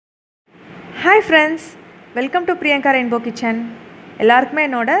Hi friends, welcome to Priyanka rainbow kitchen. எல்லாருக்குமே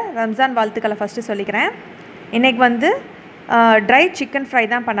என்னோட ரம்ஜான் வாழ்த்துக்களை ஃபஸ்ட்டு சொல்லிக்கிறேன். இன்றைக்கி வந்து ட்ரை சிக்கன் ஃப்ரை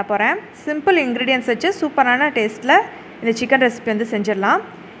தான் பண்ண போகிறேன். சிம்பிள் இன்க்ரீடியன்ஸ் வச்சு சூப்பரான டேஸ்ட்டில் இந்த சிக்கன் ரெசிபி வந்து செஞ்சிடலாம்.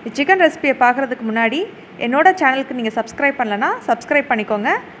 இந்த சிக்கன் ரெசிபியை பார்க்குறதுக்கு முன்னாடி என்னோடய சேனலுக்கு நீங்கள் சப்ஸ்கிரைப் பண்ணலன்னா சப்ஸ்கிரைப்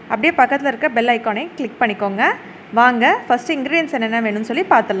பண்ணிக்கோங்க. அப்படியே பக்கத்தில் இருக்க பெல் ஐக்கானை கிளிக் பண்ணிக்கோங்க. வாங்க ஃபஸ்ட்டு இன்க்ரீடியன்ஸ் என்னென்ன வேணும்னு சொல்லி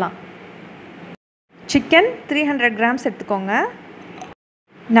பார்த்துடலாம். சிக்கன் 300 கிராம்ஸ் எடுத்துக்கோங்க.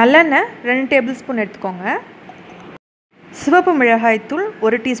 நல்லெண்ணெய் 2 டேபிள் ஸ்பூன் எடுத்துக்கோங்க. சிவப்பு மிளகாய்த்தூள்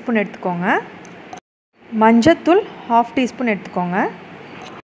 1 டீஸ்பூன் எடுத்துக்கோங்க. மஞ்சத்தூள் 1/2 டீஸ்பூன் எடுத்துக்கோங்க.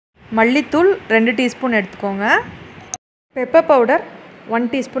 மல்லித்தூள் 2 டீஸ்பூன் எடுத்துக்கோங்க. பெப்பர் பவுடர் 1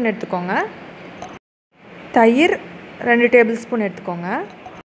 டீஸ்பூன் எடுத்துக்கோங்க. தயிர் 2 டேபிள் ஸ்பூன் எடுத்துக்கோங்க.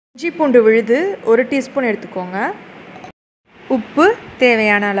 இஞ்சி பூண்டு விழுது 1 டீஸ்பூன் எடுத்துக்கோங்க. உப்பு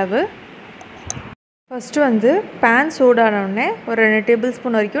தேவையான அளவு. ஃபஸ்ட்டு வந்து பேன் சூடானோடனே ஒரு 2 டேபிள்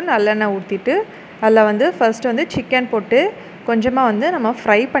ஸ்பூன் வரைக்கும் நல்லெண்ணெய் ஊற்றிட்டு அதில் வந்து ஃபஸ்ட்டு வந்து சிக்கன் போட்டு கொஞ்சமாக வந்து நம்ம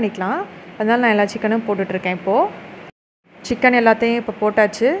ஃப்ரை பண்ணிக்கலாம். அதனால் நான் எல்லா சிக்கனும் போட்டுட்ருக்கேன். இப்போது சிக்கன் எல்லாத்தையும் இப்போ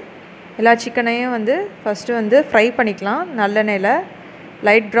போட்டாச்சு. எல்லா சிக்கனையும் வந்து ஃபஸ்ட்டு வந்து ஃப்ரை பண்ணிக்கலாம். நல்லெண்ணெயில்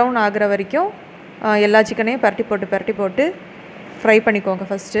லைட் ப்ரௌன் ஆகிற வரைக்கும் எல்லா சிக்கனையும் பரட்டி போட்டு ஃப்ரை பண்ணிக்கோங்க.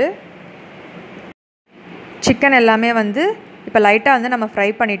 ஃபஸ்ட்டு சிக்கன் எல்லாமே வந்து இப்போ லைட்டாக வந்து நம்ம ஃப்ரை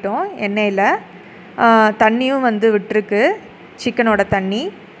பண்ணிட்டோம். எண்ணெயில் தண்ணியும் வந்து விட்டுருக்கு, சிக்கனோட தண்ணி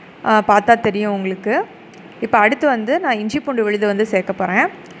பார்த்தா தெரியும் உங்களுக்கு. இப்போ அடுத்து வந்து நான் இஞ்சி பூண்டு விழுது வந்து சேர்க்க போகிறேன்.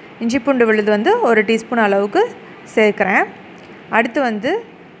 இஞ்சி பூண்டு விழுது வந்து 1 டீஸ்பூன் அளவுக்கு சேர்க்குறேன். அடுத்து வந்து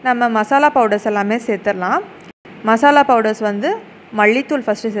நம்ம மசாலா பவுடர்ஸ் எல்லாமே சேர்த்துடலாம். மசாலா பவுடர்ஸ் வந்து மல்லித்தூள்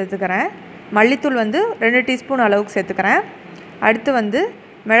ஃபஸ்ட்டு சேர்த்துக்கிறேன். மல்லித்தூள் வந்து 2 டீஸ்பூன் அளவுக்கு சேர்த்துக்கிறேன். அடுத்து வந்து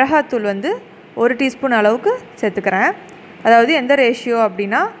மிளகாத்தூள் வந்து 1 டீஸ்பூன் அளவுக்கு சேர்த்துக்கிறேன். அதாவது எந்த ரேஷியோ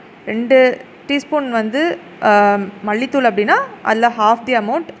அப்படின்னா 2 டீஸ்பூன் வந்து மல்லித்தூள் அப்படின்னா அதில் 1/2 தி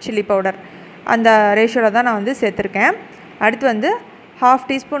அமௌண்ட் சில்லி பவுடர், அந்த ரேஷியோவில் தான் நான் வந்து சேர்த்துருக்கேன். அடுத்து வந்து 1/2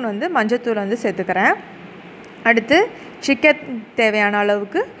 டீஸ்பூன் வந்து மஞ்சத்தூள் வந்து சேர்த்துக்கிறேன். அடுத்து சிக்கன் தேவையான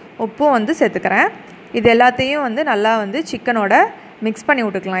அளவுக்கு உப்பும் வந்து சேர்த்துக்கிறேன். இது எல்லாத்தையும் வந்து நல்லா வந்து சிக்கனோட மிக்ஸ் பண்ணி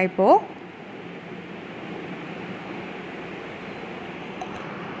விட்டுக்கலாம். இப்போது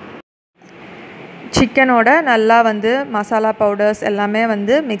சிக்கனோட நல்லா வந்து மசாலா பவுடர்ஸ் எல்லாமே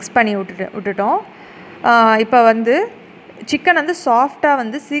வந்து மிக்ஸ் பண்ணி விட்டுட்டோம். இப்போ வந்து சிக்கன் வந்து சாஃப்டாக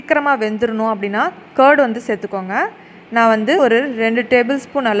வந்து சீக்கிரமாக வெந்துடணும் அப்படின்னா கர்டு வந்து சேர்த்துக்கோங்க. நான் வந்து ஒரு 2 டேபிள்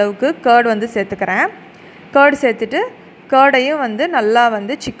ஸ்பூன் அளவுக்கு கர்டு வந்து சேர்த்துக்கிறேன். கர்டு சேர்த்துட்டு கர்டையும் வந்து நல்லா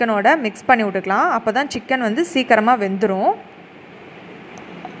வந்து சிக்கனோட மிக்ஸ் பண்ணி விட்டுக்கலாம். அப்போ தான் சிக்கன் வந்து சீக்கிரமாக வெந்துடும்.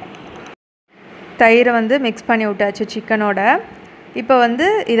 தயிரை வந்து மிக்ஸ் பண்ணி விட்டாச்சு சிக்கனோட. இப்போ வந்து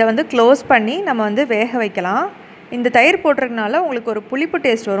இதை வந்து க்ளோஸ் பண்ணி நம்ம வந்து வேக வைக்கலாம். இந்த தயிர் போட்டிருக்கனால உங்களுக்கு ஒரு புளிப்பு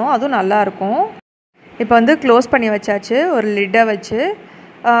டேஸ்ட் வரும், அதுவும் நல்லாயிருக்கும். இப்போ வந்து க்ளோஸ் பண்ணி வச்சாச்சு ஒரு லிட்டை வச்சு.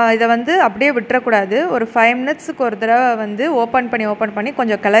 இதை வந்து அப்படியே விட்டுறக்கூடாது. ஒரு 5 மினிட்ஸுக்கு ஒரு தடவை வந்து ஓப்பன் பண்ணி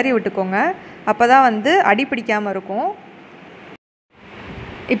கொஞ்சம் கிளறி விட்டுக்கோங்க. அப்போ தான் வந்து அடி பிடிக்காமல் இருக்கும்.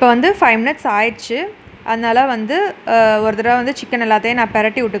 இப்போ வந்து 5 மினிட்ஸ் ஆயிடுச்சு. அதனால் வந்து ஒரு தடவை வந்து சிக்கன் எல்லாத்தையும் நான்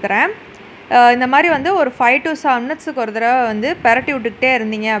பிரட்டி விட்டுக்கிறேன். இந்த மாதிரி வந்து ஒரு 5 to 7 மினிட்ஸுக்கு ஒரு தடவை வந்து பிரட்டி விட்டுக்கிட்டே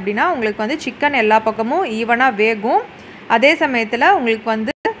இருந்தீங்க அப்படின்னா உங்களுக்கு வந்து சிக்கன் எல்லா பக்கமும் ஈவனாக வேகும். அதே சமயத்தில் உங்களுக்கு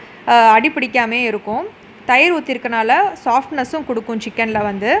வந்து அடி பிடிக்காமே இருக்கும். தயிர் ஊற்றிருக்கனால சாஃப்ட்னஸும் கொடுக்கும். சிக்கனில்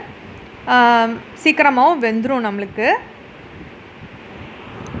வந்து சீக்கிரமாகவும் வெந்துடும் நம்மளுக்கு.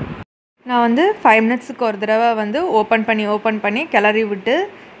 நான் வந்து 5 மினிட்ஸுக்கு ஒரு தடவை வந்து ஓப்பன் பண்ணி கிளறி விட்டு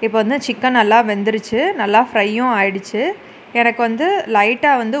இப்போ வந்து சிக்கன் நல்லா வெந்துருச்சு, நல்லா ஃப்ரையும் ஆயிடுச்சு. எனக்கு வந்து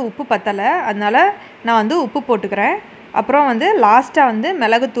லைட்டாக வந்து உப்பு பத்தலை, அதனால் நான் வந்து உப்பு போட்டுக்கிறேன். அப்புறம் வந்து லாஸ்ட்டாக வந்து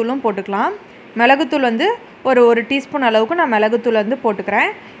மிளகுத்தூளும் போட்டுக்கலாம். மிளகுத்தூள் வந்து ஒரு டீஸ்பூன் அளவுக்கு நான் மிளகுத்தூள் வந்து போட்டுக்கிறேன்.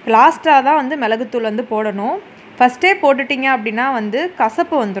 லாஸ்ட்டாக தான் வந்து மிளகுத்தூள் வந்து போடணும். ஃபஸ்ட்டே போட்டுட்டிங்க அப்படின்னா வந்து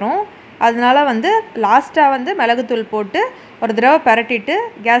கசப்பு வந்துடும். அதனால் வந்து லாஸ்ட்டாக வந்து மிளகுத்தூள் போட்டு ஒரு தடவை பிரட்டிட்டு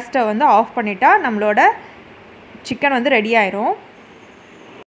கேஸ் ஸ்டவ் வந்து ஆஃப் பண்ணிட்டா நம்மளோட சிக்கன் வந்து ரெடி ஆயிரும்.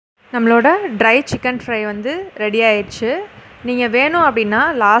 நம்மளோட ட்ரை சிக்கன் ஃப்ரை வந்து ரெடி ஆயிடுச்சு. நீங்கள் வேணும் அப்படின்னா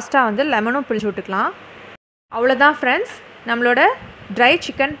லாஸ்ட்டாக வந்து லெமனும் பிழிச்சு விட்டுக்கலாம். அவ்வளோதான் ஃப்ரெண்ட்ஸ், நம்மளோட ட்ரை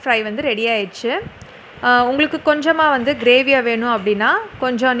சிக்கன் ஃப்ரை வந்து ரெடி ஆயிடுச்சு. உங்களுக்கு கொஞ்சமாக வந்து கிரேவியாக வேணும் அப்படின்னா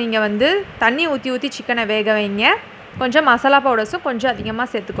கொஞ்சம் நீங்கள் வந்து தண்ணி ஊற்றி சிக்கனை வேக வைங்க. கொஞ்சம் மசாலா பவுடர்ஸும் கொஞ்சம் அதிகமாக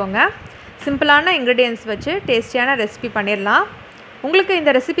சேர்த்துக்கோங்க. சிம்பிளான இன்க்ரீடியன்ஸ் வச்சு டேஸ்டியான ரெசிபி பண்ணிடலாம். உங்களுக்கு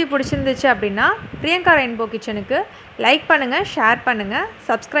இந்த ரெசிபி பிடிச்சிருந்துச்சு அப்படின்னா பிரியங்கா ரெயின்போ கிச்சனுக்கு லைக் பண்ணுங்கள், ஷேர் பண்ணுங்கள்,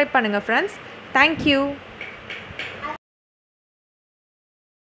 சப்ஸ்கிரைப் பண்ணுங்கள் ஃப்ரெண்ட்ஸ். தேங்க்யூ.